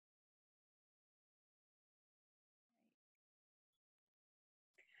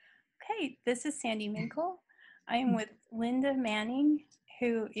Okay, this is Sandy Minkle. I am with Linda Manning,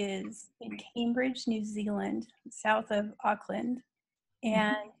 who is in Cambridge, New Zealand, south of Auckland.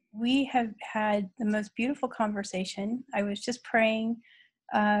 And we have had the most beautiful conversation. I was just praying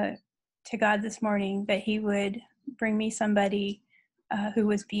to God this morning that He would bring me somebody who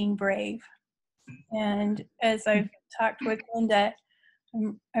was being brave. And as I've talked with Linda,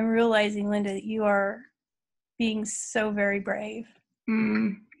 I'm realizing, Linda, that you are being so very brave.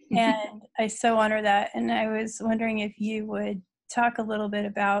 And I so honor that. And I was wondering if you would talk a little bit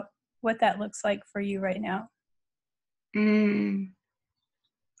about what that looks like for you right now.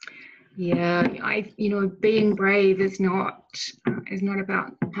 Yeah, being brave is not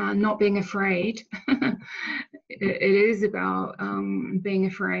about not being afraid. It is about being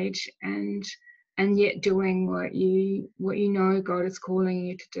afraid and yet doing what you know God is calling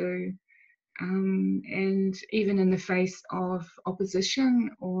you to do. And even in the face of opposition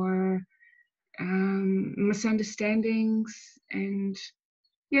or misunderstandings and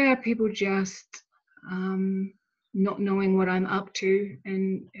people just not knowing what I'm up to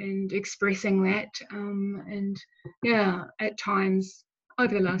and expressing that at times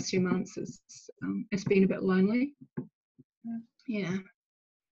over the last few months it's been a bit lonely.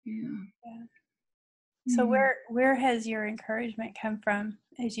 So where has your encouragement come from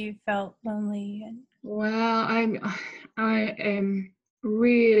as you felt lonely? Well, I am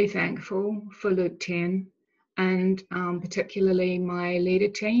really thankful for Luke 10 and particularly my leader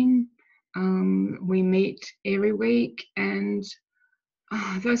team. We meet every week and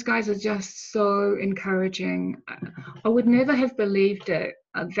those guys are just so encouraging. I would never have believed it,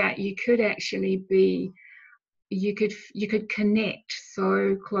 that you could actually you could connect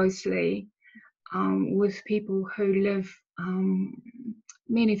so closely with people who live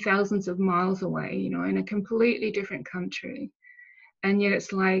many thousands of miles away, in a completely different country. And yet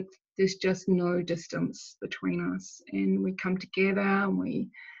it's like there's just no distance between us. And we come together and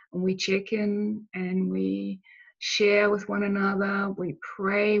we check in and we share with one another, we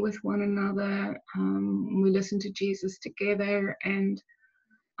pray with one another, we listen to Jesus together, and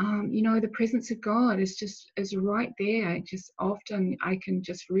the presence of God is right there. Just often I can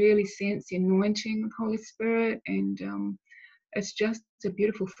just really sense the anointing of Holy Spirit, and it's just a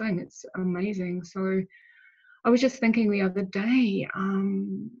beautiful thing. It's amazing. So I was just thinking the other day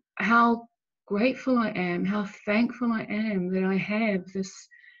how grateful I am, how thankful I am that I have this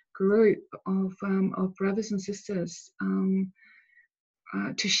group of brothers and sisters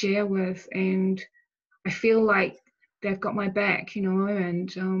to share with, and I feel like they've got my back, and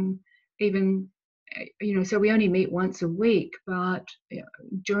even, so we only meet once a week, but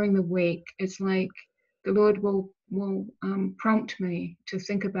during the week, it's like the Lord will prompt me to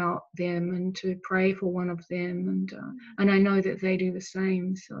think about them and to pray for one of them, and I know that they do the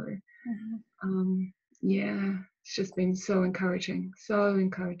same. So, it's just been so encouraging,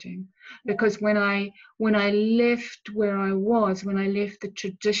 because when I left where I was, when I left the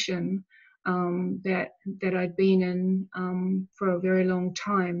tradition that I'd been in for a very long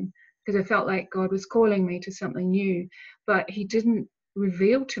time, because I felt like God was calling me to something new, but He didn't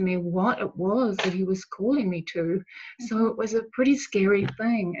reveal to me what it was that He was calling me to. So it was a pretty scary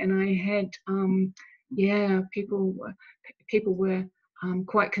thing, and I had people were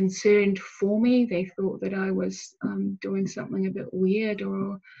quite concerned for me. They thought that I was doing something a bit weird,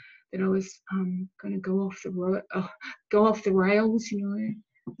 or that I was going to go off the rails,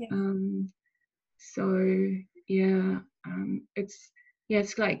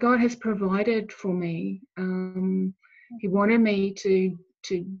 it's like God has provided for me. He wanted me to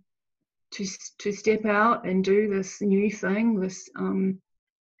step out and do this new thing, this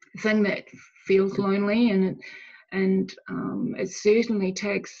thing that feels lonely, and it certainly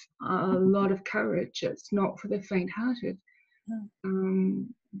takes a lot of courage. It's not for the faint-hearted.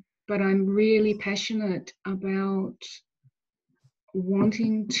 But I'm really passionate about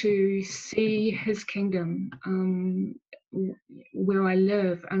wanting to see His kingdom where I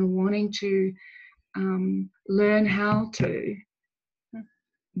live, and wanting to learn how to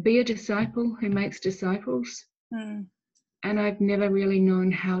be a disciple who makes disciples. And I've never really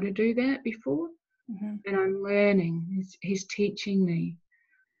known how to do that before. And I'm learning. He's teaching me.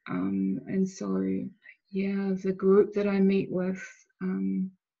 And so, the group that I meet with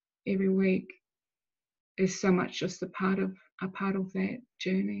every week is so much just a part of that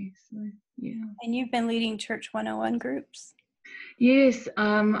journey. So, And you've been leading Church 101 groups? Yes,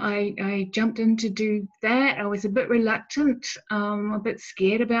 I jumped in to do that. I was a bit reluctant, a bit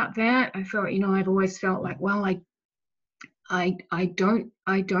scared about that. I thought, I've always felt like, well, I don't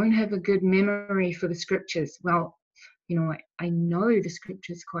have a good memory for the scriptures. Well, I know the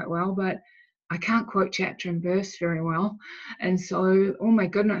scriptures quite well, but I can't quote chapter and verse very well. And so, oh my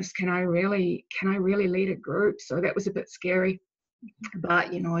goodness, can I really lead a group? So that was a bit scary.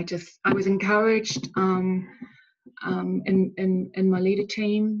 But I was encouraged in my leader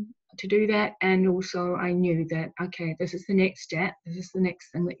team to do that, and also I knew that, okay, this is the next step, this is the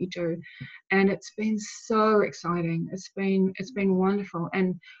next thing that you do, and it's been so exciting. It's been wonderful,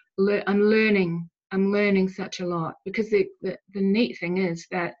 and I'm learning such a lot, because the neat thing is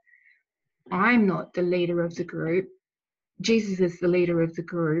that I'm not the leader of the group. Jesus is the leader of the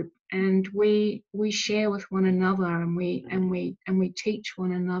group, and we share with one another, and we teach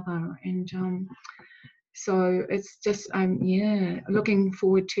one another, and so it's just looking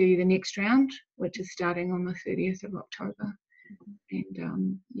forward to the next round, which is starting on the 30th of October,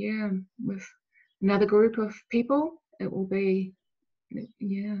 and with another group of people. It will be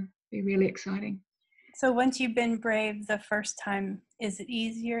be really exciting. So once you've been brave the first time, is it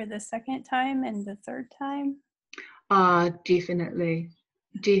easier the second time and the third time? Definitely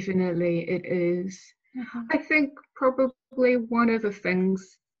it is. I think probably one of the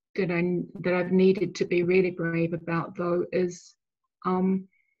things that I've needed to be really brave about, though, is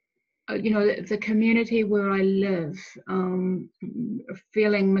the community where I live,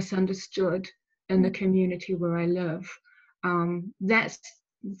 feeling misunderstood in the community where I live.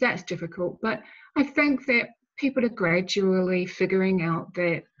 That's difficult, but I think that people are gradually figuring out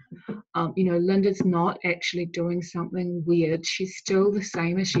that Linda's not actually doing something weird. She's still the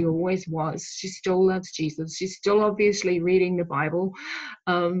same as she always was. She still loves Jesus. She's still obviously reading the Bible,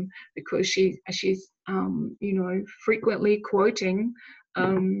 because she's frequently quoting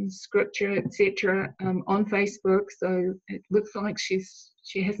scripture, etc., on Facebook. So it looks like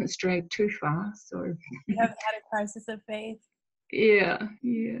she hasn't strayed too far. So you haven't had a crisis of faith. Yeah.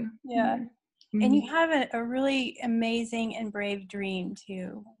 And you have a really amazing and brave dream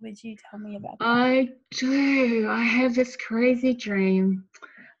too. Would you tell me about that? I do. I have this crazy dream.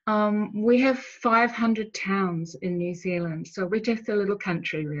 We have 500 towns in New Zealand, so we're just a little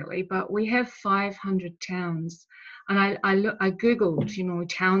country, really. But we have 500 towns, and I googled,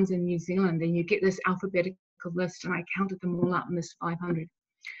 towns in New Zealand, and you get this alphabetical list, and I counted them all up, and there's 500.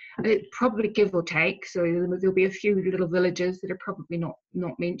 It probably give or take, so there'll be a few little villages that are probably not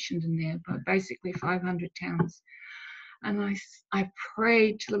mentioned in there, but basically 500 towns. And I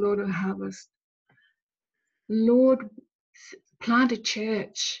prayed to the Lord of the Harvest, Lord, plant a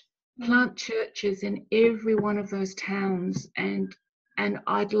church, plant churches in every one of those towns, and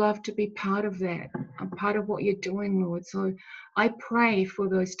I'd love to be part of that. I'm part of what you're doing, Lord. So I pray for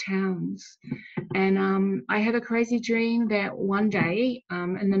those towns. And I have a crazy dream that one day,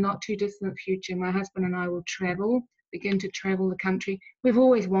 in the not too distant future, my husband and I will begin to travel the country. We've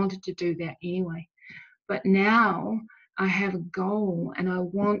always wanted to do that anyway. But now I have a goal, and I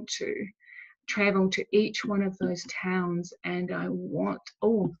want to travel to each one of those towns, and I'm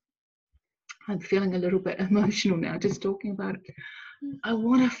feeling a little bit emotional now just talking about it. I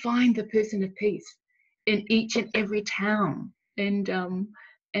want to find the person of peace in each and every town, and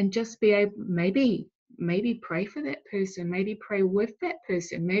just be able, maybe pray for that person, maybe pray with that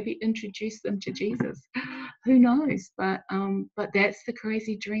person, maybe introduce them to Jesus. Who knows? But that's the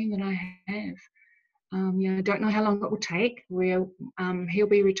crazy dream that I have. I don't know how long it will take. He'll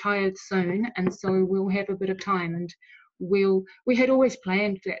be retired soon, and so we'll have a bit of time, and we had always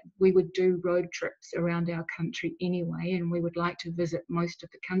planned that we would do road trips around our country anyway, and we would like to visit most of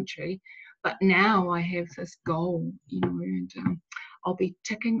the country. But now I have this goal, and I'll be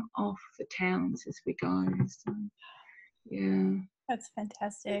ticking off the towns as we go. So, yeah. That's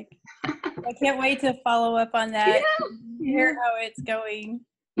fantastic. I can't wait to follow up on that. Hear how it's going.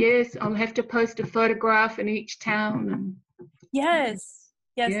 Yes, I'll have to post a photograph in each town. Yes,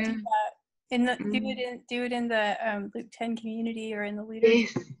 do that. Do it in the Luke 10 community or in the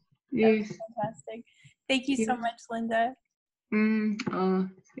leaders. Yes. Fantastic. Thank you so much, Linda. Oh,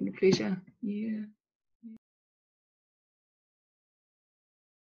 it's been a pleasure. Yeah.